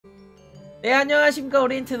네, 안녕하십니까.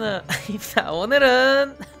 오리엔트는 입니다.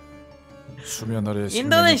 오늘은 수면 아래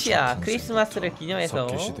인도네시아 크리스마스를 기념해서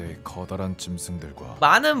석기시대의 커다란 짐승들과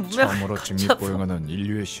많은 문명을 처음으로 거쳐서 직립보행하는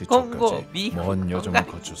인류의 공고, 시초까지 미국, 먼 여정을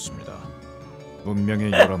건강. 거쳤습니다.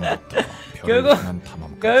 문명의 열람부터 별을 결국- 향한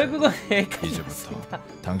탐험까지 결국은 여기까지 이제부터 왔습니다.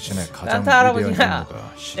 당신의 가장 산타 할아버지가 위대한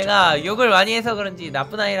임무가 시작됩니다. 내가 욕을 많이 해서 그런지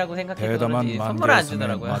나쁜 아이라고 생각해서 대담한 그런지 선물을 안 만개의 성의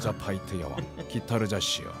주더라고요. 마자파이트 여왕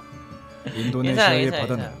기타르자시여, 인도네시아의 괜찮아,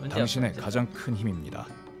 바다는 문제 당신의 없어. 가장 큰 힘입니다.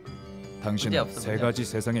 문제 당신은 없어, 세 문제 가지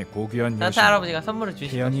세상의 고귀한 산타 여신, 할아버지가 선물을 주실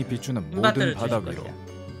태양이 것이다. 비추는 흰밭들을 모든 바다 주실 위로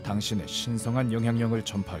것이다. 당신의 신성한 영향력을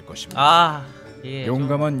전파할 것입니다. 아, 예,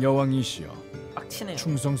 용감한 여왕이시여, 빡치네요.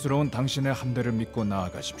 충성스러운 당신의 함대를 믿고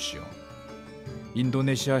나아가십시오.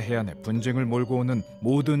 인도네시아 해안에 분쟁을 몰고 오는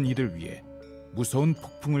모든 이들 위해 무서운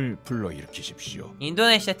폭풍을 불러일으키십시오.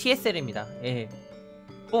 인도네시아 TSL입니다. 예.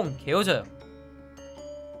 뽕 개어져요.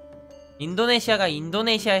 인도네시아가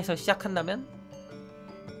인도네시아에서 시작한다면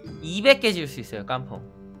 200개 지을 수 있어요. 깜펑.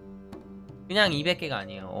 그냥 200개가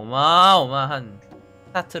아니에요. 어마어마한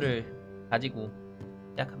스타트를 가지고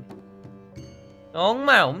시작합니다.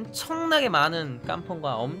 정말 엄청나게 많은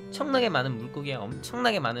깜펑과 엄청나게 많은 물고기와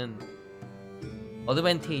엄청나게 많은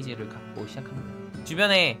어드밴테이지를 갖고 시작합니다.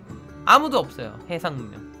 주변에 아무도 없어요. 해상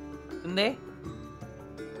문명. 근데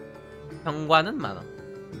경관은 많아.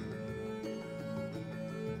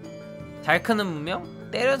 잘 크는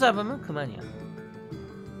문명 때려잡으면 그만이야.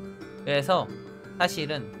 그래서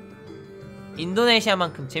사실은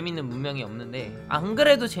인도네시아만큼 재밌는 문명이 없는데, 안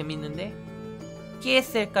그래도 재밌는데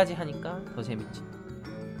PSL까지 하니까 더 재밌지.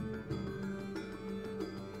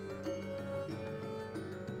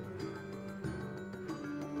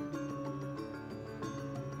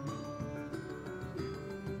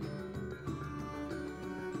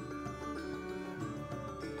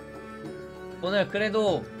 오늘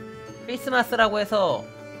그래도 크리스마스라고 해서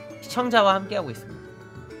시청자와 함께하고 있습니다.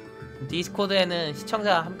 디스코드에는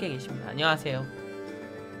시청자와 함께 계십니다. 안녕하세요.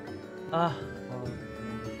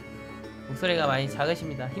 목소리가 많이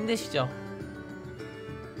작으십니다. 힘드시죠?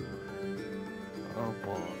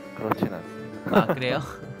 뭐 그렇진 않습니다. 아, 그래요?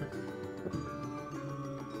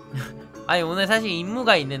 아니, 오늘 사실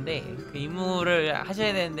임무가 있는데 그 임무를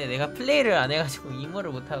하셔야 되는데 내가 플레이를 안 해가지고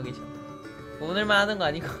임무를 못하고 계셔. 오늘만 하는 거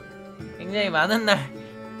아니고 굉장히 많은 날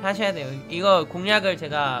하셔야 돼요. 이거 공략을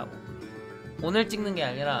제가 오늘 찍는 게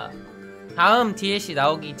아니라 다음 DLC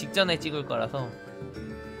나오기 직전에 찍을 거라서,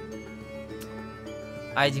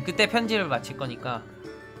 이제 그때 편집을 마칠 거니까.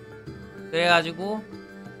 그래가지고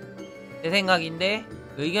제 생각인데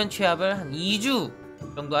의견 취합을 한 2주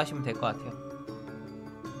정도 하시면 될 것 같아요.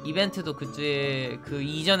 이벤트도 그때 그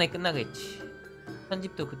이전에 끝나겠지.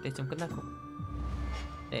 편집도 그때쯤 끝날 거고.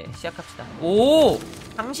 네, 시작합시다. 오!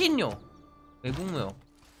 향신료! 외국무역.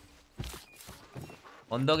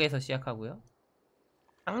 언덕에서 시작하고요.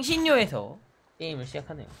 향신료에서 게임을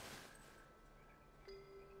시작하네요.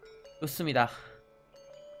 좋습니다.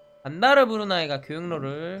 반다르 브루나이가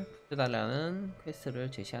교육로를 붙여달라는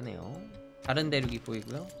퀘스트를 제시하네요. 다른 대륙이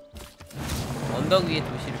보이고요. 언덕 위에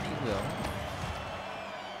도시를 피고요.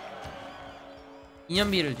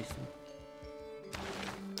 기념비를 주십니다.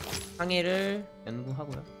 항해를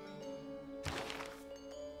연구하고요.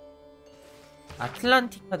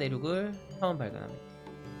 아틀란티카 대륙을 처음 발견합니다.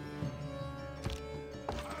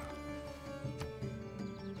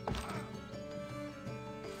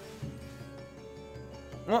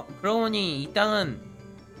 그러고 보니 이 땅은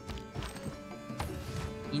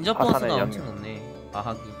인접 보너스가 화산의 엄청 높네.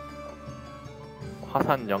 과학이.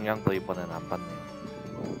 화산 영향도 이번엔 안 받네요.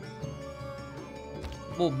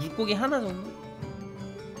 뭐 물고기 하나 정도?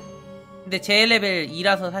 근데 제 레벨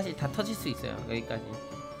 2라서 사실 다 터질 수 있어요. 여기까지.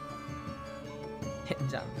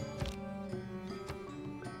 된장.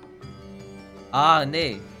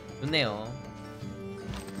 근데 좋네요.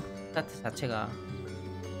 스타트 자체가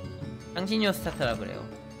향신료 스타트라 그래요.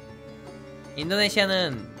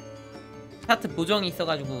 인도네시아는 스타트 보정이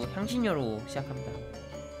있어가지고 향신료로 시작합니다.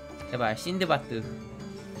 제발 신드바트.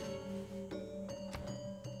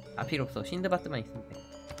 필요 없어. 신드바트만 있으면 돼.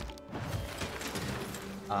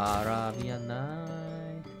 아라비안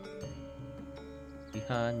나이트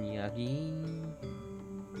귀한 이야기.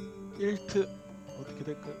 1트 어떻게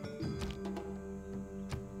될까요?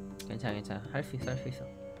 괜찮아. 할 수 있어.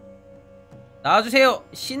 나와주세요,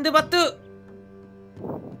 신드바트.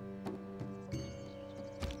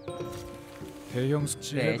 대형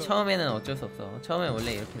습지에 그래, 처음에는 어쩔 수 없어. 처음에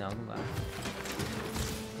원래 이렇게 나오는 거야.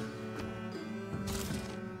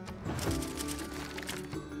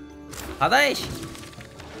 바다의 신.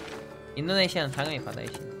 인도네시아는 당연히 바다의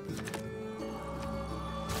신.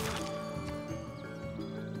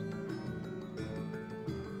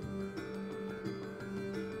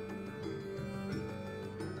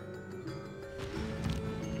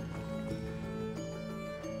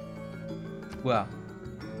 뭐야?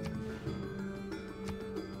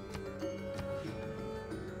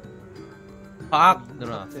 과학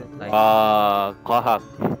늘어났어. 나이스. 아 과학.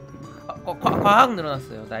 과학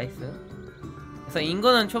늘어났어요. 나이스. 그래서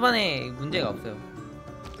인구는 초반에 문제가 없어요.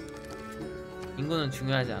 인구는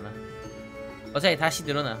중요하지 않아. 어차피 다시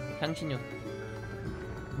늘어나. 향신료.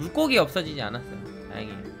 물고기 없어지지 않았어요.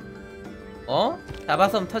 다행이에요. 어?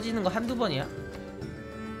 잡아섬 터지는 거 한두 번이야?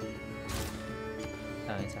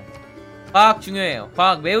 자, 괜찮아. 과학 중요해요.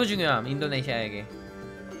 과학 매우 중요함. 인도네시아에게.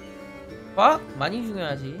 과학 많이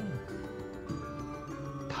중요하지.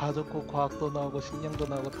 다 좋고 과학도 나오고 식량도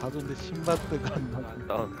나오고 다 좋은데 신바트가 안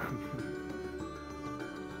나와.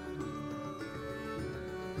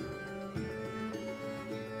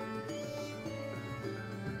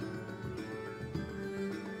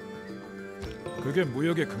 그게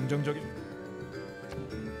무역에 긍정적인.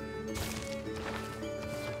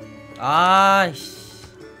 아이씨.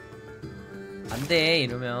 안돼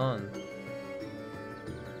이러면.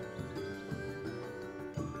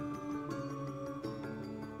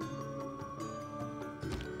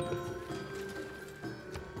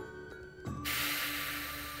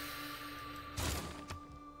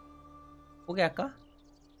 포기할까?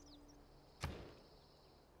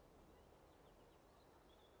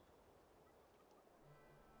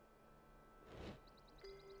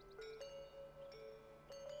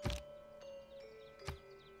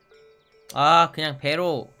 아 그냥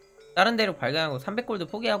배로 다른 데로 발견하고 300골드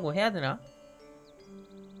포기하고 해야 되나?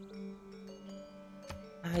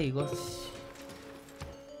 아 이거 씨.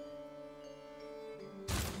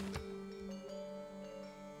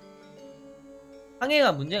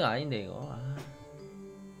 항해가 문제가 아닌데 이거. 아.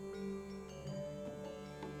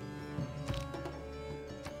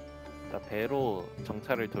 배로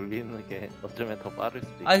정찰을 돌리는 게 어쩌면 더 빠를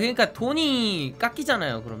수도 있고. 아 그러니까 돈이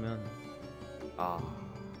깎이잖아요 그러면. 아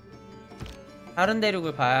다른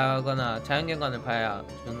대륙을 봐야 하거나 자연경관을 봐야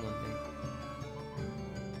주는 건데.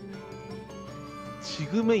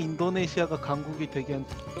 지금의 인도네시아가 강국이 되기엔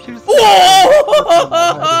필수.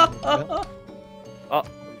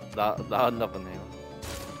 나왔나 보네요.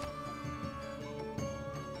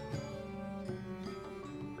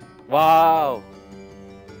 와우.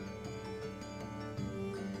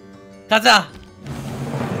 가자. 자,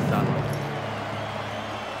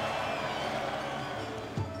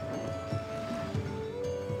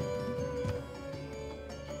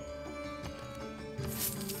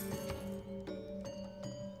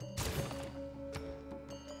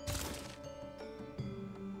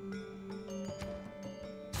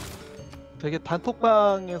 되게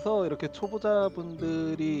단톡방에서 이렇게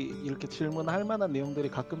초보자분들이 이렇게 질문할 만한 내용들이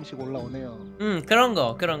가끔씩 올라오네요.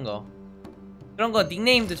 그런 거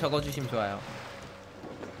닉네임도 적어주시면 좋아요.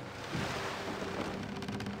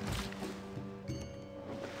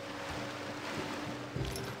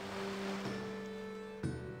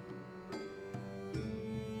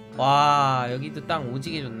 와 여기도 땅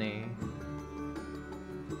오지게 좋네.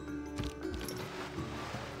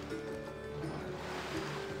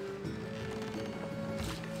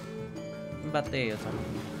 힘받대 여성.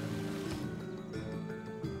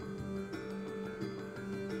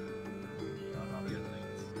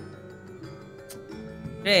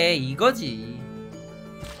 그래 이거지.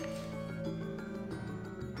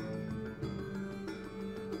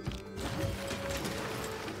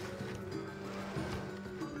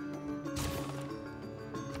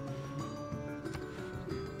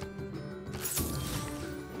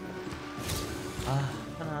 아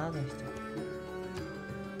편안하네 진짜.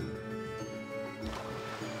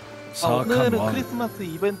 사악한 오늘은 왕. 크리스마스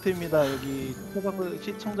이벤트입니다. 여기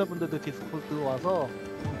시청자분들도 디스코드 와서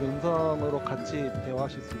음성으로 같이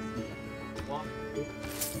대화하실 수 있습니다.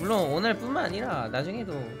 물론 오늘뿐만 아니라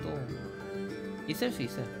나중에도 또 있을 수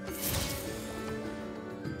있어요.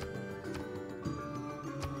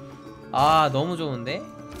 아 너무 좋은데?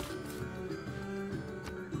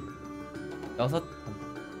 6번.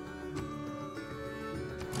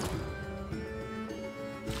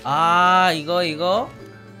 아 이거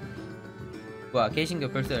뭐야 개신교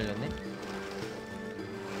벌써 열렸네?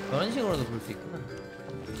 그런 식으로도 볼 수 있구나.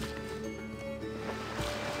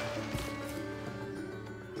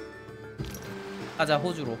 가자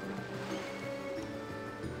호주로.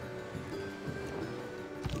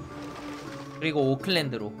 그리고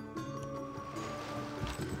오클랜드로.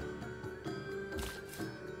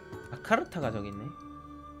 자카르타가 저기 있네.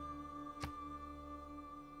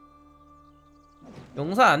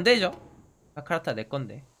 용서 안 되죠? 자카르타 내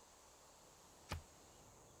건데.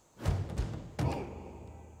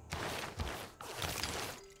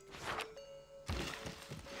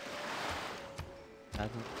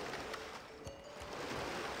 나도.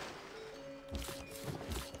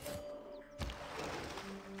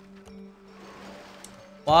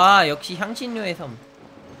 와 역시 향신료의 섬.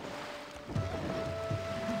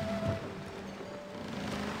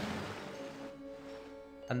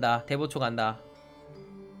 간다. 대보초 간다.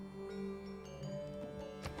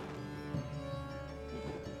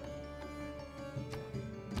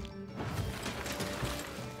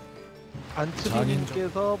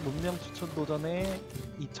 안츠비님께서 문명 추천 도전에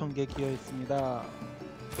 2000개 기여했습니다.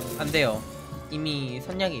 안돼요. 이미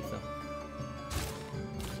선약이 있어.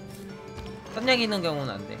 선약이 있는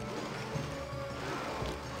경우는 안돼.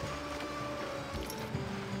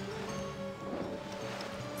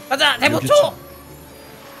 가자 대보초.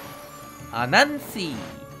 아난시.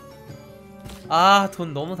 아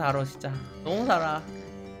돈 너무 달아 진짜. 너무 달아.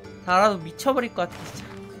 달아도 미쳐버릴 것 같아 진짜.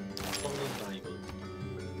 썩는다 이거.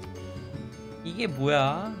 이게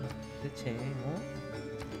뭐야 대체.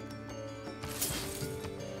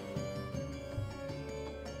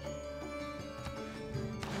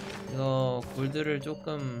 이거 골드를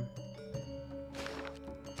조금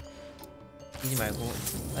이지 말고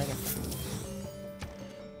써야겠다.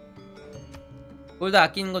 골드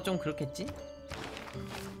아끼는 거 좀 그렇겠지?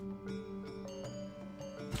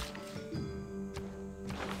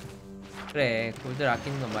 그래 골드를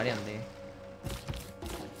아끼는 건 말이 안 돼.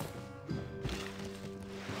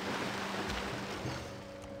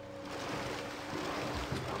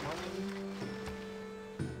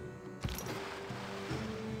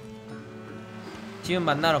 지금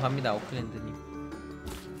만나러 갑니다 오클랜드님.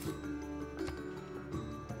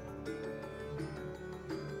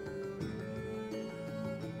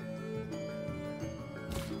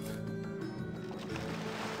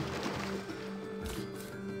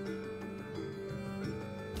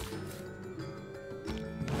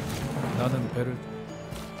 나는 배를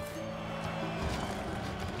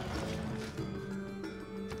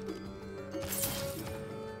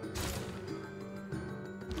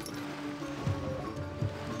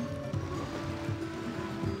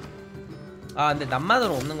아 근데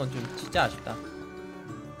남만으로 없는 건 좀 진짜 아쉽다.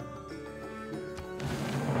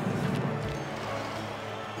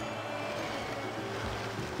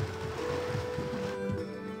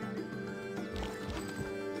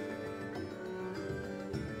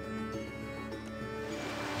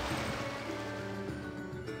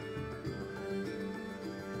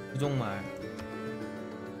 부족말.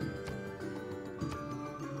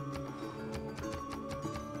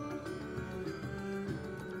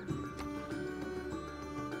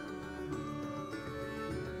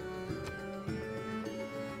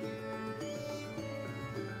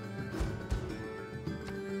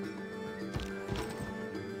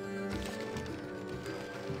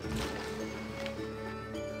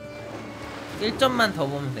 일점만더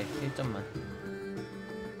보면 돼. 1점만.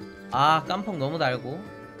 아 깜풍 너무 달고.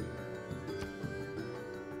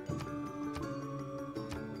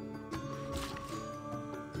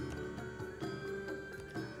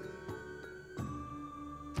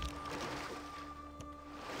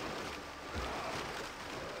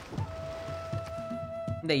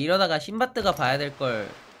 근데 이러다가 신바트가 봐야 될 걸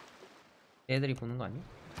얘들이 보는 거 아니야?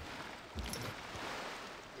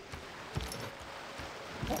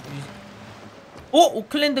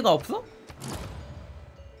 오클랜드가 없어?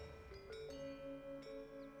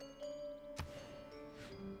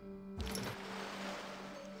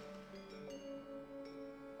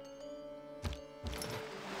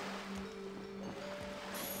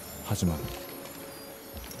 하지만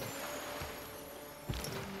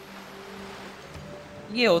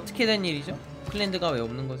이게 어떻게 된 일이죠? 오클랜드가 왜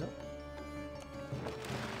없는 거죠?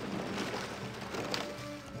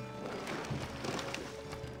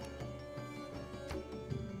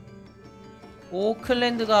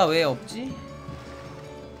 오클랜드가 왜 없지?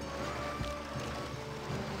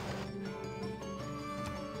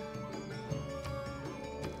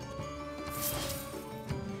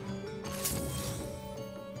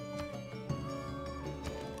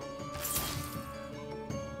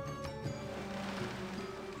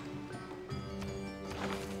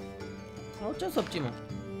 어쩔 수 없지 뭐.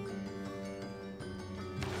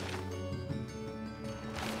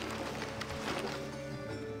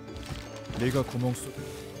 네가 구멍 속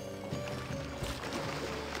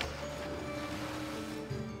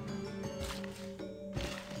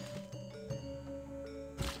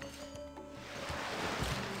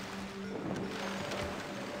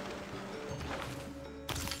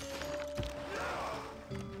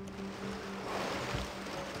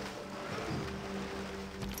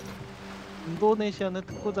인도네시아는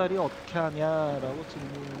특고 자리 어떻게 하냐라고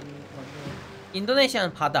질문이 왔네요.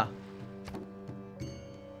 인도네시아는 바다.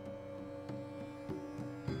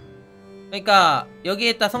 그러니까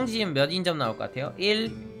여기에다 성지면 몇 인점 나올 것 같아요?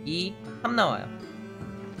 1, 2, 3 나와요.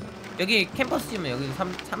 여기 캠퍼스 지면 여기도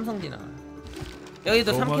삼성지 나와요.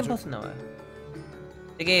 여기도 너무하죠. 3캠퍼스 나와요.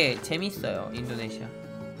 되게 재밌어요 인도네시아.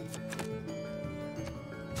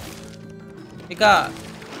 그러니까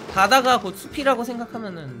바다가 곧 숲이라고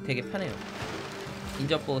생각하면은 되게 편해요.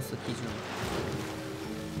 인접버스 기준으로.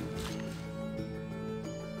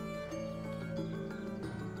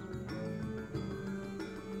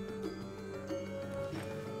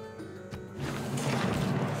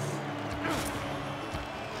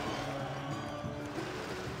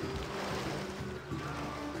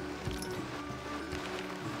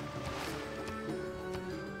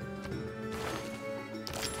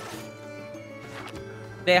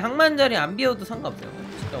 네, 항만자리 안 비워도 상관없어요.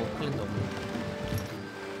 진짜 오클랜드 없는.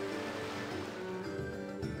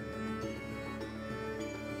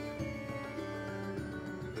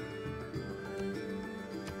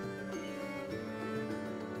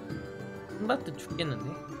 킹바트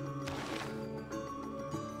죽겠는데?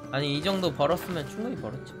 아니 이 정도 벌었으면 충분히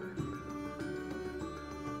벌었지.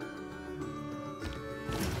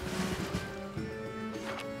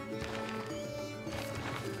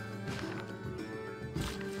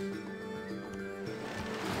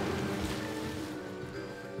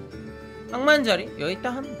 항만자리? 여기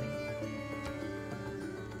딱 하면 돼.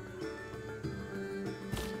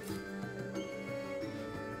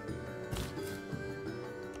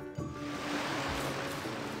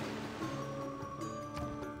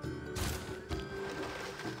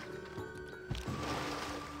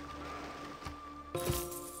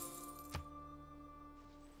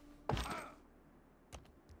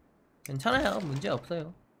 괜찮아요. 문제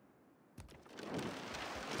없어요.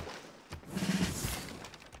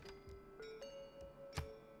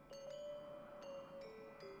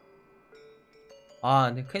 아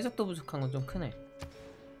근데 쾌적도 부족한 건 좀 크네.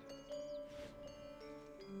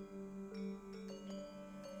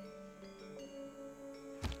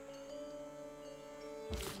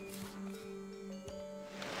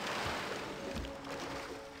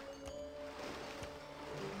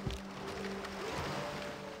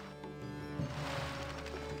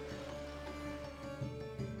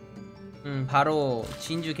 바로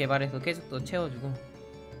진주 개발해서 쾌적도 채워주고.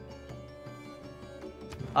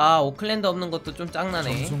 아 오클랜드 없는 것도 좀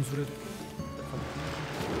짱나네. 정성스레도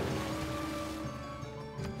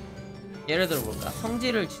예를 들어 볼까?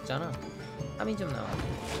 성지를 짓잖아. 3이 좀 나와.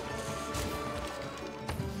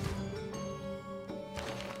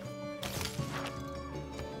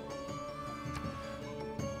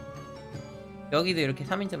 여기도 이렇게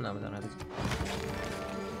 3인점 나오잖아. 그치?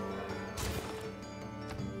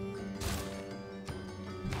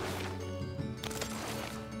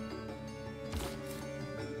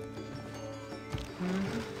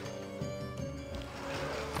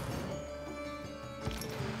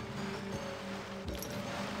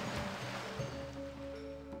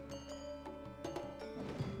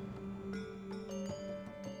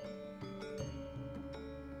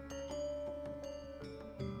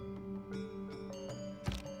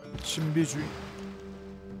 신비주의.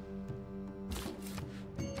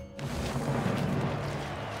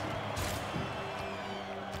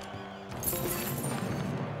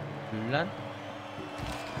 물란?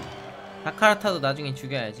 다카라타도 나중에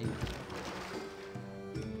죽여야지.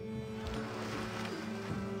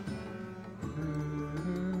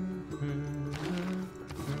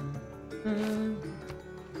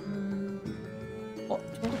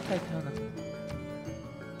 청국 타입 하나.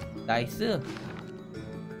 나이스.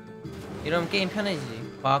 이러면 게임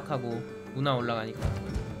편해지지. 과학하고 문화 올라가니까.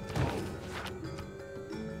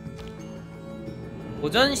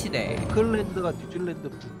 고전시대. 오클랜드가 뉴질랜드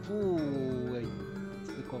북부에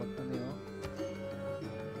있을 것 같다네요.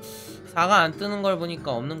 4가 안 뜨는 걸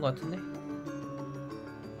보니까 없는 것 같은데?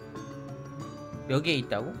 여기에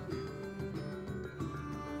있다고?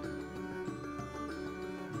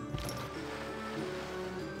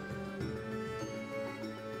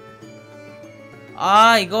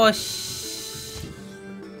 아 이거 씨.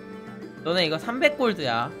 너네 이거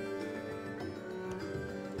 300골드야.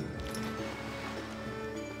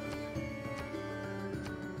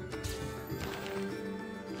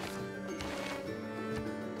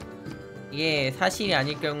 이게 사실이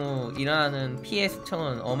아닐 경우 일어나는 피해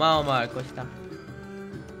수청은 어마어마할 것이다.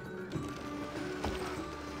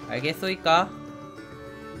 알겠소이까?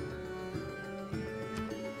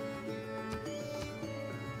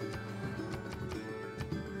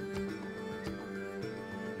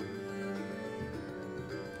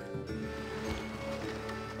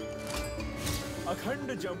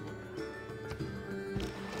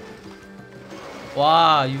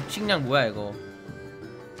 와 육식량 뭐야 이거.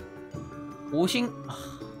 오싱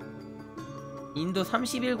인도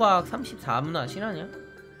 31과학 34문화 실화냐?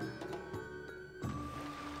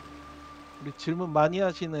 우리 질문 많이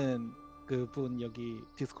하시는 그분 여기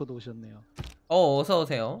디스코드 오셨네요. 어서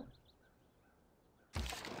오세요.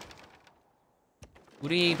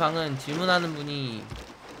 우리 방은 질문하는 분이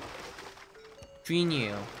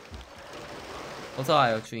주인이에요. 어서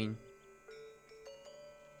와요, 주인.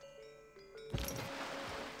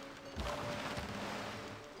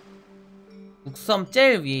 묵섬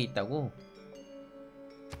제일 위에 있다고?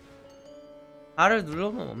 R을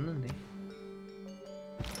눌러보면 없는데.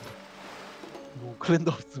 뭐 클랜드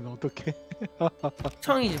없으면 어떡해?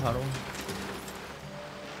 청이지 바로.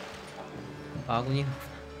 마구니가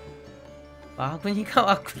마구니가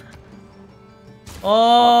왔구나.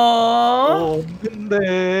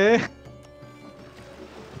 없는데.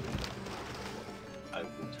 아이고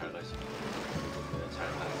잘 가시네.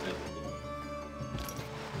 잘 갔어요.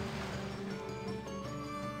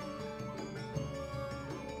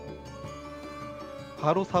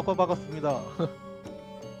 바로 사과 박았습니다.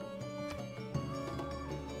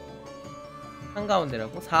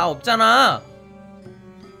 한가운데라고? 4 없잖아.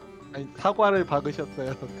 아니 사과를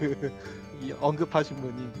박으셨어요. 이 언급하신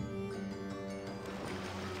분이.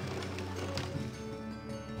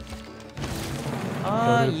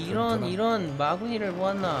 아 별을 이런 던져라. 이런 마구니를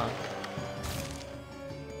모았나.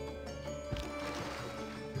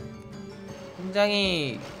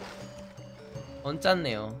 굉장히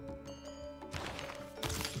언짢네요.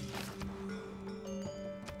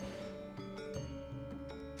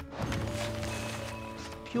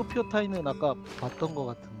 피오피오 타이는 아까 봤던 것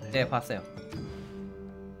같은데. 네 봤어요.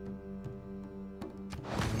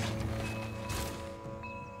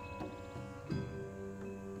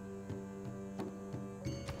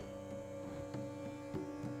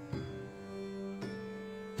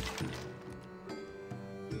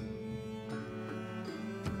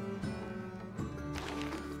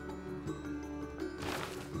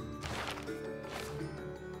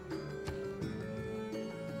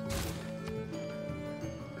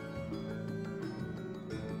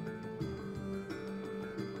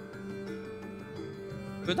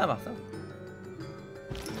 둘 다 봤어.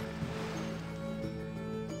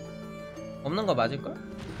 없는 거 맞을걸?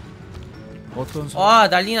 어떤 소... 와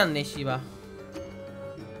난리 났네 씨발.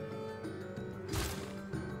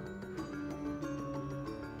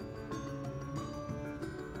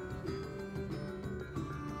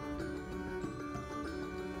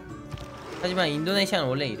 하지만 인도네시아는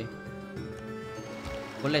원래 이래.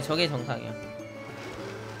 원래 저게 정상이야.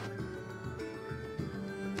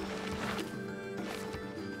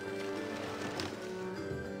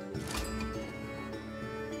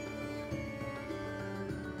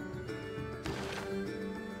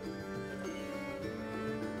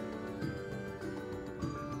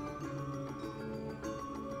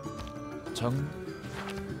 정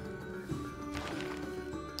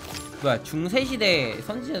뭐야 중세시대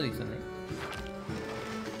선지자도 있었네.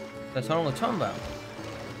 나 저런 거 처음 봐요.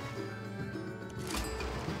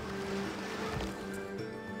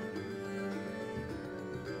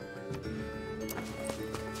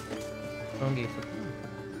 그런 게 있었구나.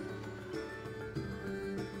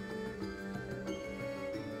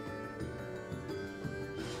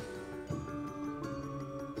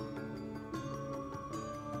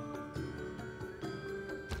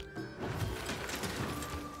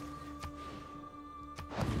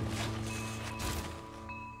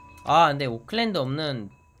 아 근데 오클랜드 없는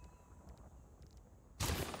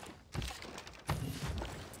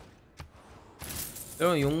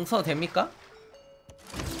여러분 용서 됩니까?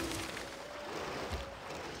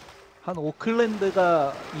 한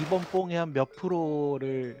오클랜드가 이번 뽕에 한 몇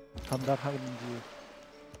프로를 담당하는지.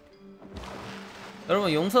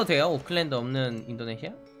 여러분 용서 돼요? 오클랜드 없는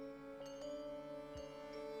인도네시아?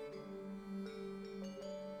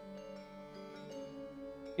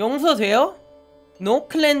 용서 돼요?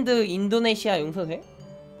 노클랜드 인도네시아 용서돼?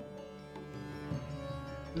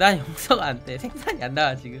 난 용서가 안 돼. 생산이 안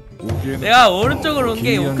나와 지금. 우리의 내가 오른쪽으로 온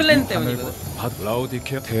게 기이한 오클랜드 하늘과 때문이거든. 밭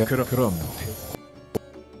라우디케아 그럼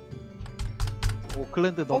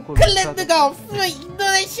오클랜드 넣고 오클랜드가 없으면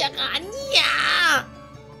인도네시아가 아니야.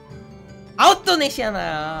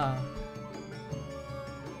 아웃도네시아나야.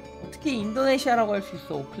 어떻게 인도네시아라고 할 수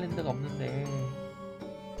있어? 오클랜드가 없는데.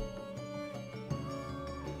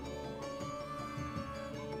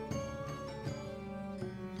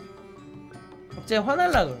 갑자기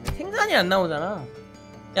화날라 그러네. 생산이 안 나오잖아.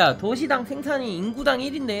 야 도시당 생산이 인구당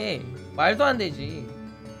 1인데 말도 안 되지.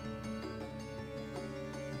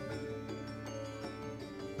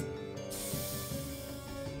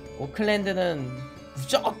 오클랜드는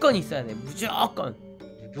무조건 있어야 돼. 무조건.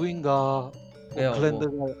 누구인가 왜요,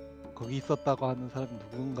 오클랜드가 거기 있었다고 하는 사람이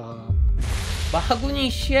누군가. 마구니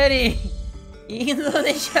쉐리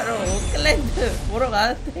인도네시아로 오클랜드 보러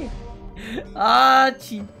가는데 아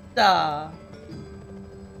진짜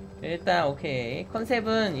일단 오케이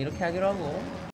컨셉은 이렇게 하기로 하고